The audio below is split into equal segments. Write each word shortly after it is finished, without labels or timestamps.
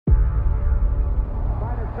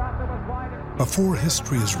Before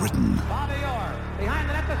history is written,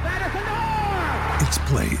 it's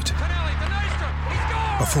played.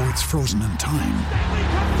 Before it's frozen in time,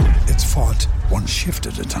 it's fought one shift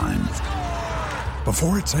at a time.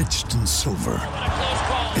 Before it's etched in silver,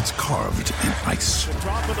 it's carved in ice.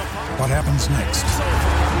 What happens next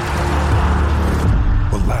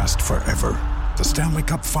will last forever. The Stanley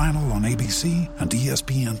Cup Final on ABC and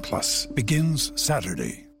ESPN Plus begins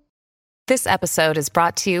Saturday. This episode is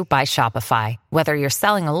brought to you by Shopify. Whether you're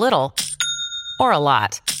selling a little or a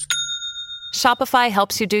lot, Shopify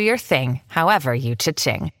helps you do your thing, however you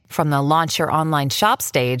cha-ching. From the launch your online shop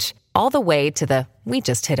stage, all the way to the we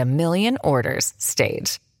just hit 1 million orders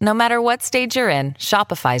stage. No matter what stage you're in,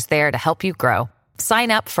 Shopify's there to help you grow.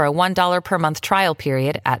 Sign up for a $1 per month trial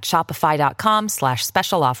period at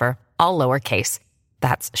shopify.com/special offer, all lowercase.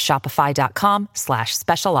 That's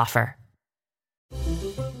shopify.com/special offer.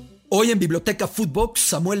 Hoy en Biblioteca Footbox,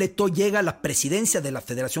 Samuel Eto'o llega a la presidencia de la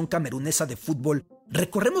Federación Camerunesa de Fútbol.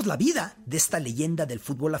 Recorremos la vida de esta leyenda del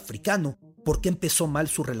fútbol africano, por qué empezó mal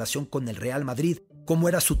su relación con el Real Madrid, cómo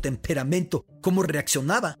era su temperamento, cómo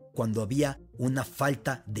reaccionaba cuando había una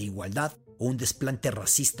falta de igualdad o un desplante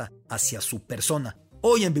racista hacia su persona.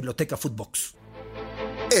 Hoy en Biblioteca Footbox.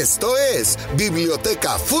 Esto es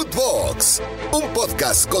Biblioteca Footbox, un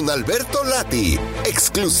podcast con Alberto Lati,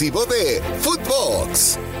 exclusivo de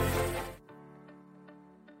Footbox.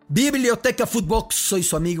 Biblioteca Footbox, soy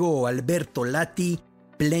su amigo Alberto Lati,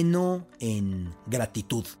 pleno en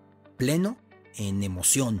gratitud, pleno en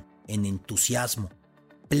emoción, en entusiasmo,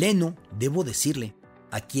 pleno, debo decirle,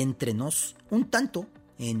 aquí entre nos, un tanto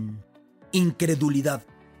en incredulidad.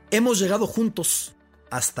 Hemos llegado juntos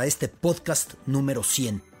hasta este podcast número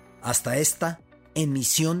 100, hasta esta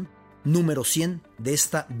emisión número 100 de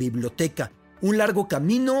esta biblioteca. Un largo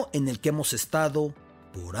camino en el que hemos estado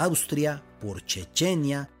por Austria, por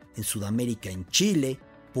Chechenia, en Sudamérica, en Chile,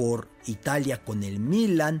 por Italia con el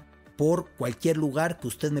Milan, por cualquier lugar que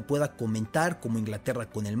usted me pueda comentar, como Inglaterra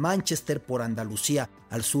con el Manchester, por Andalucía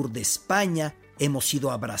al sur de España, hemos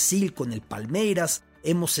ido a Brasil con el Palmeiras,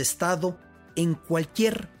 hemos estado en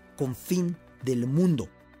cualquier confín del mundo,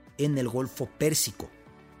 en el Golfo Pérsico,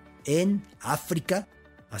 en África,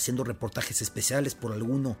 haciendo reportajes especiales por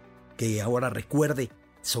alguno que ahora recuerde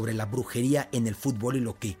sobre la brujería en el fútbol y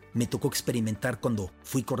lo que me tocó experimentar cuando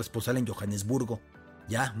fui corresponsal en Johannesburgo,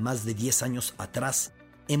 ya más de 10 años atrás.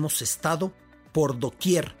 Hemos estado por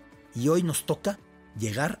doquier y hoy nos toca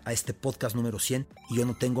llegar a este podcast número 100 y yo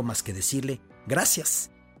no tengo más que decirle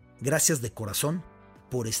gracias, gracias de corazón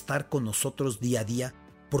por estar con nosotros día a día,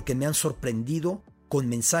 porque me han sorprendido con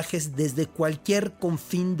mensajes desde cualquier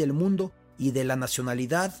confín del mundo y de la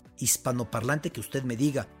nacionalidad hispanoparlante que usted me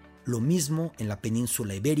diga. Lo mismo en la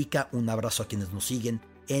península ibérica, un abrazo a quienes nos siguen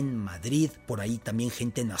en Madrid, por ahí también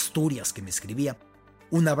gente en Asturias que me escribía.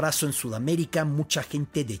 Un abrazo en Sudamérica, mucha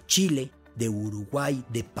gente de Chile, de Uruguay,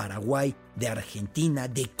 de Paraguay, de Argentina,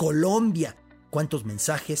 de Colombia. ¿Cuántos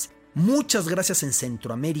mensajes? Muchas gracias en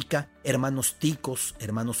Centroamérica, hermanos ticos,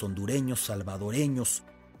 hermanos hondureños, salvadoreños,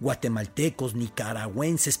 guatemaltecos,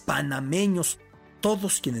 nicaragüenses, panameños,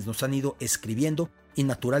 todos quienes nos han ido escribiendo y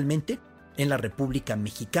naturalmente en la República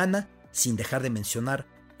Mexicana, sin dejar de mencionar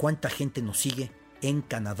cuánta gente nos sigue en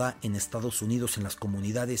Canadá, en Estados Unidos, en las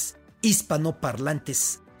comunidades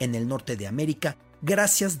hispanoparlantes en el norte de América.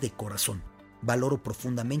 Gracias de corazón. Valoro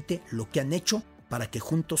profundamente lo que han hecho para que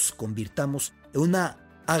juntos convirtamos en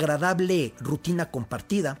una agradable rutina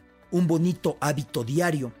compartida, un bonito hábito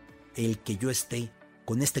diario, el que yo esté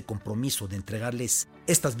con este compromiso de entregarles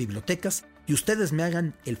estas bibliotecas y ustedes me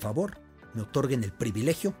hagan el favor, me otorguen el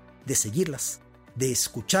privilegio de seguirlas, de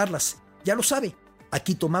escucharlas. Ya lo sabe,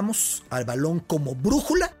 aquí tomamos al balón como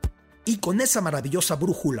brújula y con esa maravillosa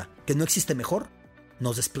brújula, que no existe mejor,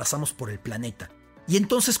 nos desplazamos por el planeta. Y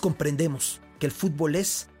entonces comprendemos que el fútbol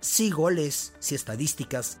es sí goles, sí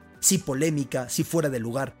estadísticas, sí polémica, sí fuera de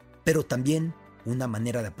lugar, pero también una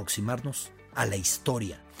manera de aproximarnos a la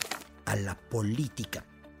historia, a la política,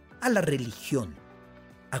 a la religión,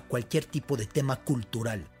 a cualquier tipo de tema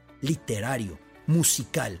cultural, literario,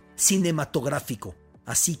 musical, cinematográfico.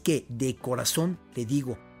 Así que de corazón le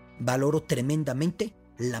digo, valoro tremendamente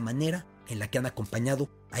la manera en la que han acompañado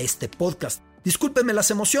a este podcast. Discúlpenme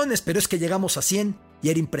las emociones, pero es que llegamos a 100 y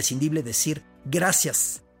era imprescindible decir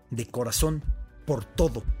gracias de corazón por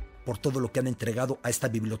todo lo que han entregado a esta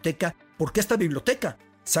biblioteca, porque esta biblioteca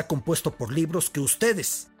se ha compuesto por libros que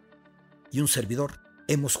ustedes y un servidor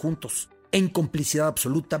hemos juntos, en complicidad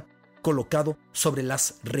absoluta, colocado sobre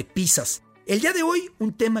las repisas. El día de hoy,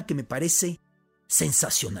 un tema que me parece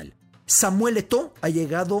sensacional. Samuel Eto'o ha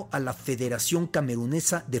llegado a la Federación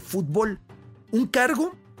Camerunesa de Fútbol, un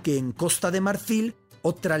cargo que en Costa de Marfil,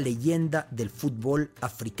 otra leyenda del fútbol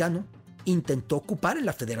africano intentó ocupar en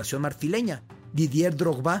la Federación Marfileña. Didier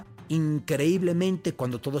Drogba, increíblemente,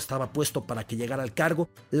 cuando todo estaba puesto para que llegara al cargo,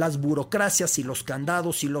 las burocracias y los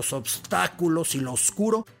candados y los obstáculos y lo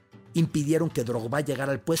oscuro impidieron que Drogba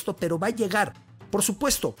llegara al puesto, pero va a llegar. Por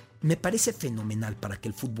supuesto, me parece fenomenal para que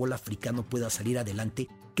el fútbol africano pueda salir adelante,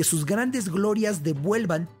 que sus grandes glorias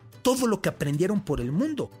devuelvan todo lo que aprendieron por el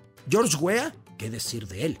mundo. George Weah, ¿qué decir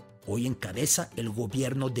de él? Hoy encabeza el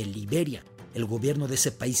gobierno de Liberia, el gobierno de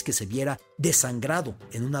ese país que se viera desangrado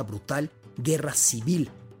en una brutal guerra civil.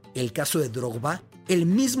 El caso de Drogba, él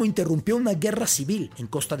mismo interrumpió una guerra civil en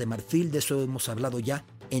Costa de Marfil, de eso hemos hablado ya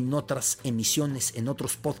en otras emisiones, en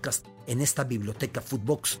otros podcasts, en esta biblioteca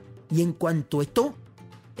Footbox. Y en cuanto a Eto'o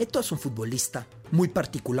es un futbolista muy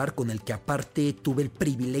particular con el que aparte tuve el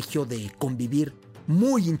privilegio de convivir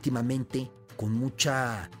muy íntimamente, con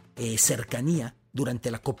mucha cercanía,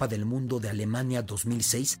 durante la Copa del Mundo de Alemania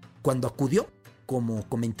 2006, cuando acudió como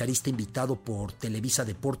comentarista invitado por Televisa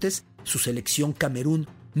Deportes. Su selección Camerún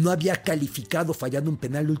no había calificado, fallando un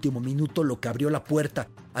penal de último minuto, lo que abrió la puerta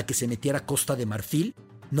a que se metiera Costa de Marfil.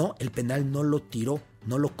 No, el penal no lo tiró,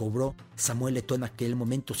 no lo cobró Samuel Eto'o en aquel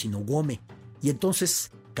momento, sino Gome. Y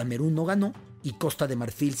entonces Camerún no ganó y Costa de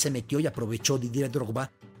Marfil se metió y aprovechó Didier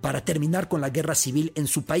Drogba para terminar con la guerra civil en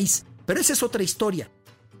su país. Pero esa es otra historia.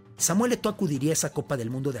 Samuel Eto'o acudiría a esa Copa del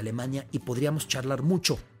Mundo de Alemania y podríamos charlar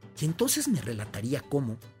mucho. Y entonces me relataría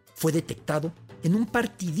cómo fue detectado en un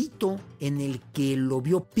partidito en el que lo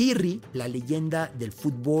vio Pirri, la leyenda del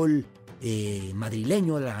fútbol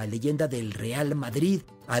madrileño, la leyenda del Real Madrid.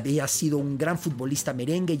 Había sido un gran futbolista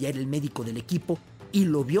merengue, ya era el médico del equipo, y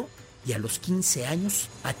lo vio. Y a los 15 años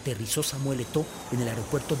aterrizó Samuel Eto'o en el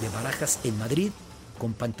aeropuerto de Barajas, en Madrid,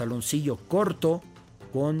 con pantaloncillo corto,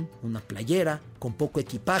 con una playera, con poco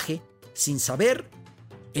equipaje, sin saber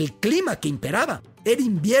el clima que imperaba. Era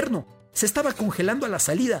invierno, se estaba congelando a la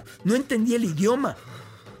salida, no entendía el idioma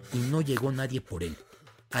y no llegó nadie por él.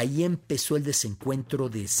 Ahí empezó el desencuentro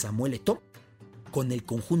de Samuel Eto'o con el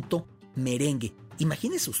conjunto merengue.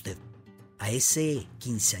 Imagínese usted a ese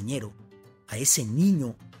quinceañero, a ese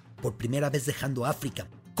niño por primera vez dejando África,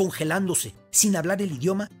 congelándose, sin hablar el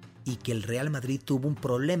idioma, y que el Real Madrid tuvo un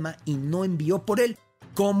problema y no envió por él.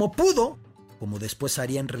 Como pudo, como después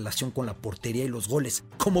haría en relación con la portería y los goles,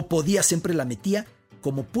 como podía siempre la metía,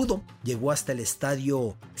 como pudo, llegó hasta el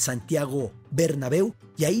estadio Santiago Bernabéu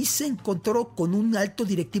y ahí se encontró con un alto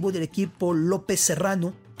directivo del equipo, López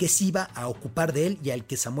Serrano, que se iba a ocupar de él y al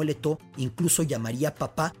que Samuel Eto'o incluso llamaría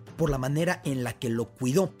papá por la manera en la que lo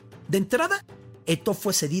cuidó. De entrada, Eto'o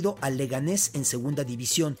fue cedido al Leganés en segunda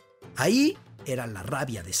división. Ahí era la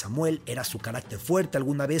rabia de Samuel, era su carácter fuerte.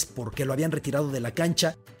 Alguna vez, porque lo habían retirado de la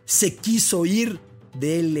cancha, se quiso ir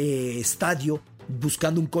del estadio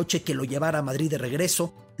buscando un coche que lo llevara a Madrid de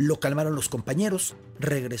regreso. Lo calmaron los compañeros,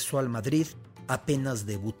 regresó al Madrid, apenas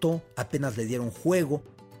debutó, apenas le dieron juego.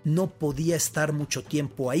 No podía estar mucho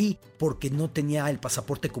tiempo ahí porque no tenía el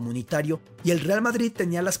pasaporte comunitario y el Real Madrid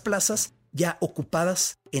tenía las plazas ya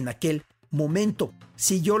ocupadas en aquel momento.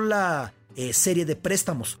 Siguió la serie de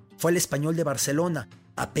préstamos. Fue al Español de Barcelona,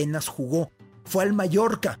 apenas jugó. Fue al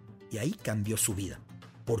Mallorca y ahí cambió su vida.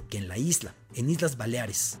 Porque en la isla, en Islas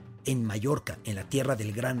Baleares, en Mallorca, en la tierra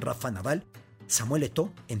del gran Rafa Nadal, Samuel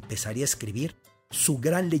Eto'o empezaría a escribir su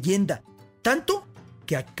gran leyenda. Tanto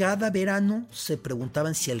que a cada verano se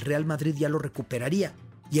preguntaban si el Real Madrid ya lo recuperaría.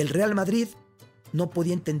 Y el Real Madrid no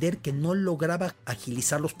podía entender que no lograba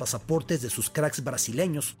agilizar los pasaportes de sus cracks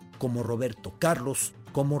brasileños, como Roberto Carlos,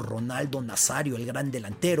 como Ronaldo Nazario, el gran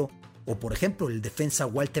delantero, o por ejemplo el defensa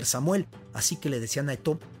Walter Samuel. Así que le decían a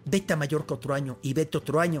Eto'o, vete a Mallorca otro año y vete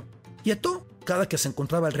otro año. Y Eto'o, cada que se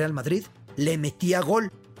encontraba el Real Madrid, le metía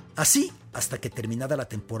gol. Así hasta que terminada la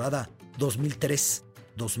temporada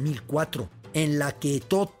 2003-2004, en la que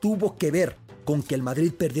Eto'o tuvo que ver con que el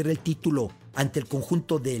Madrid perdiera el título ante el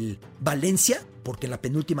conjunto del Valencia, porque en la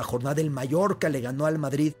penúltima jornada el Mallorca le ganó al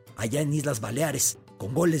Madrid allá en Islas Baleares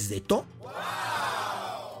con goles de Eto'o.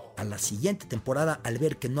 A la siguiente temporada, al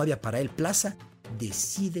ver que no había para él plaza,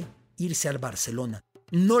 decide irse al Barcelona.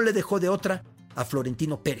 No le dejó de otra a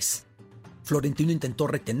Florentino Pérez. Florentino intentó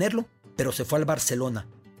retenerlo, pero se fue al Barcelona,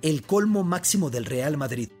 el colmo máximo del Real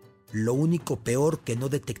Madrid. Lo único peor que no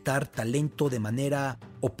detectar talento de manera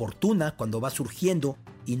oportuna cuando va surgiendo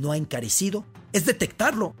y no ha encarecido es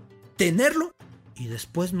detectarlo, tenerlo y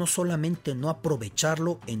después no solamente no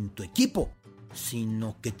aprovecharlo en tu equipo,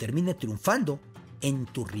 sino que termine triunfando en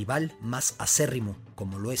tu rival más acérrimo,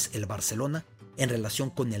 como lo es el Barcelona, en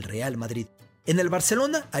relación con el Real Madrid. En el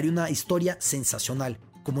Barcelona haría una historia sensacional,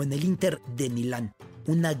 como en el Inter de Milán,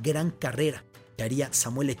 una gran carrera, marcaría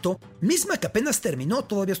Samuel Eto'o, misma que apenas terminó,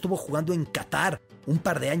 todavía estuvo jugando en Qatar un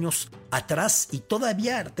par de años atrás y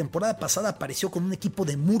todavía la temporada pasada apareció con un equipo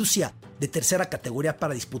de Murcia de tercera categoría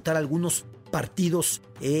para disputar algunos partidos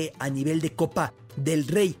a nivel de Copa del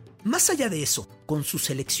Rey. Más allá de eso, con su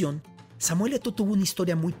selección, Samuel Eto'o tuvo una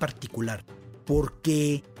historia muy particular,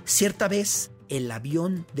 porque cierta vez el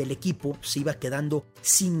avión del equipo se iba quedando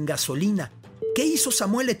sin gasolina. ¿Qué hizo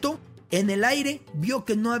Samuel Eto'o? En el aire vio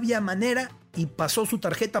que no había manera y pasó su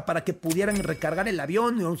tarjeta para que pudieran recargar el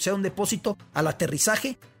avión, o sea, un depósito al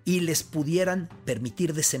aterrizaje y les pudieran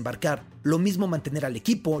permitir desembarcar. Lo mismo mantener al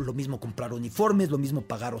equipo, lo mismo comprar uniformes, lo mismo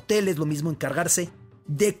pagar hoteles, lo mismo encargarse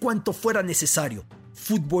de cuanto fuera necesario.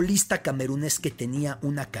 Futbolista camerunés que tenía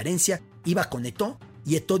una carencia, iba con Eto'o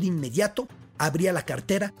y Eto'o de inmediato abría la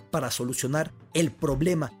cartera para solucionar el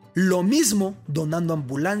problema. Lo mismo donando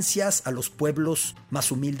ambulancias a los pueblos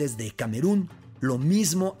más humildes de Camerún. Lo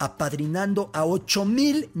mismo apadrinando a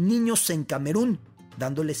 8,000 niños en Camerún,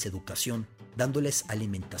 dándoles educación, dándoles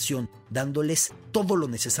alimentación, dándoles todo lo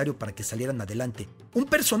necesario para que salieran adelante. Un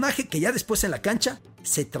personaje que ya después en la cancha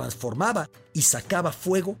se transformaba y sacaba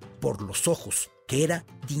fuego por los ojos, que era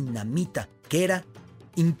dinamita, que era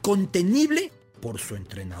incontenible por su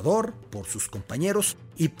entrenador, por sus compañeros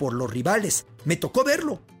y por los rivales. Me tocó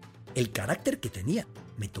verlo, el carácter que tenía,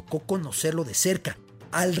 me tocó conocerlo de cerca.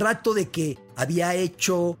 Al rato de que había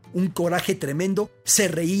hecho un coraje tremendo, se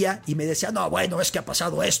reía y me decía, no, bueno, es que ha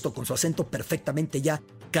pasado esto, con su acento perfectamente ya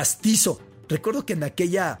castizo. Recuerdo que en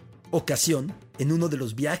aquella ocasión, en uno de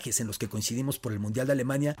los viajes en los que coincidimos por el Mundial de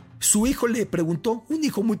Alemania, su hijo le preguntó, un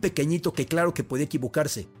hijo muy pequeñito que claro que podía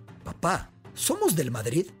equivocarse, papá, ¿somos del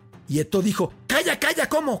Madrid? Y Eto'o dijo, calla,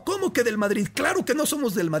 ¿cómo? ¿Cómo que del Madrid? Claro que no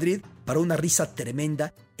somos del Madrid. Para una risa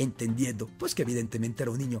tremenda, entendiendo, pues que evidentemente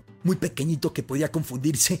era un niño muy pequeñito que podía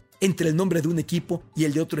confundirse entre el nombre de un equipo y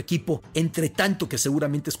el de otro equipo, entre tanto que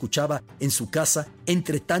seguramente escuchaba en su casa,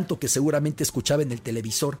 entre tanto que seguramente escuchaba en el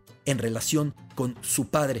televisor en relación con su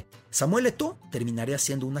padre. Samuel Eto'o terminaría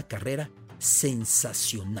haciendo una carrera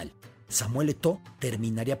sensacional. Samuel Eto'o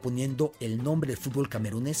terminaría poniendo el nombre del fútbol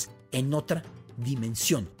camerunés en otra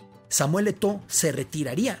dimensión. Samuel Eto'o se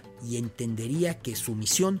retiraría y entendería que su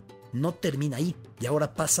misión no termina ahí y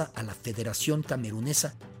ahora pasa a la Federación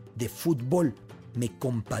Camerunesa de Fútbol. Me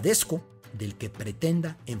compadezco del que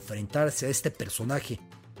pretenda enfrentarse a este personaje,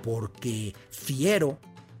 porque fiero,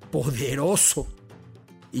 poderoso,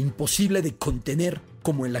 imposible de contener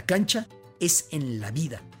como en la cancha, es en la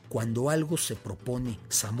vida. Cuando algo se propone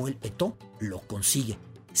Samuel Eto'o, lo consigue.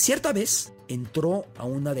 Cierta vez entró a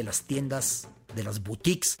una de las tiendas, de las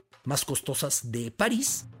boutiques más costosas de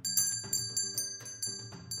París,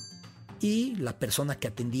 y la persona que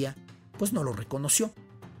atendía pues no lo reconoció.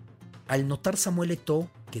 Al notar Samuel Eto'o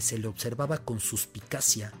que se le observaba con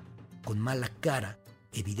suspicacia, con mala cara,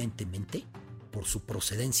 evidentemente por su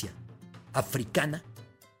procedencia africana,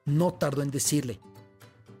 no tardó en decirle,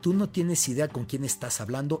 tú no tienes idea con quién estás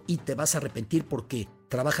hablando y te vas a arrepentir porque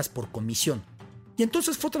trabajas por comisión. Y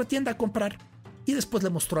entonces fue a otra tienda a comprar. Y después le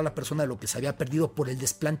mostró a la persona lo que se había perdido por el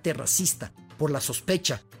desplante racista, por la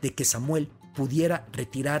sospecha de que Samuel pudiera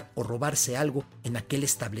retirar o robarse algo en aquel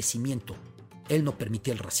establecimiento. Él no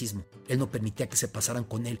permitía el racismo, él no permitía que se pasaran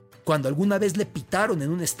con él. Cuando alguna vez le pitaron en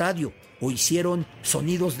un estadio o hicieron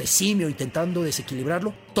sonidos de simio intentando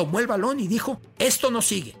desequilibrarlo, tomó el balón y dijo, esto no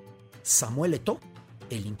sigue. Samuel Eto'o,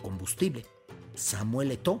 el incombustible.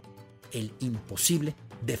 Samuel Eto'o, el imposible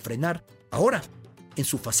de frenar. Ahora, en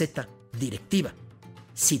su faceta directiva.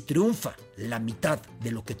 Si triunfa la mitad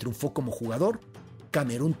de lo que triunfó como jugador,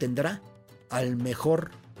 Camerún tendrá al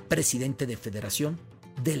mejor presidente de federación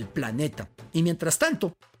del planeta. Y mientras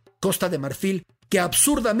tanto, Costa de Marfil, que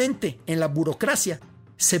absurdamente en la burocracia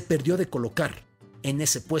se perdió de colocar en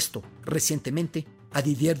ese puesto recientemente a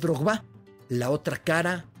Didier Drogba, la otra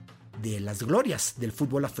cara de las glorias del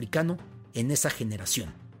fútbol africano en esa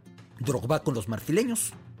generación. Drogba con los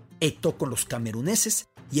marfileños, Eto'o con los cameruneses,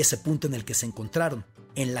 y ese punto en el que se encontraron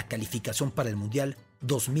en la calificación para el Mundial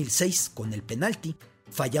 2006 con el penalti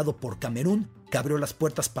fallado por Camerún, que abrió las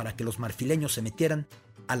puertas para que los marfileños se metieran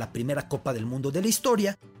a la primera Copa del Mundo de la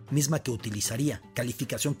historia, misma que utilizaría,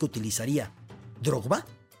 calificación que utilizaría Drogba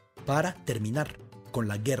para terminar con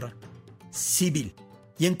la guerra civil.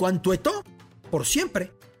 Y en cuanto a Eto'o, por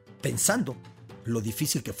siempre, pensando lo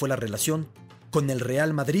difícil que fue la relación con el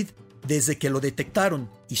Real Madrid desde que lo detectaron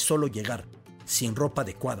y solo llegar sin ropa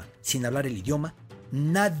adecuada, sin hablar el idioma,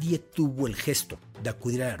 nadie tuvo el gesto de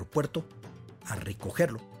acudir al aeropuerto a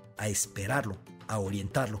recogerlo, a esperarlo, a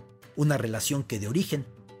orientarlo. Una relación que de origen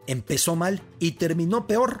empezó mal y terminó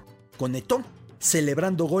peor, con Eto'o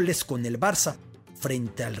celebrando goles con el Barça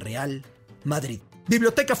frente al Real Madrid.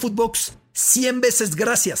 Biblioteca Footbox, 100 veces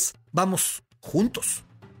gracias. Vamos juntos,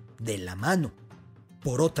 de la mano,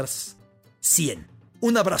 por otras 100.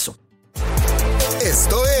 Un abrazo.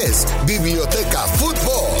 Esto es Biblioteca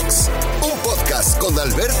Footbox, un podcast con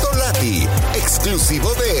Alberto Lati,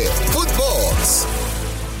 exclusivo de Footbox.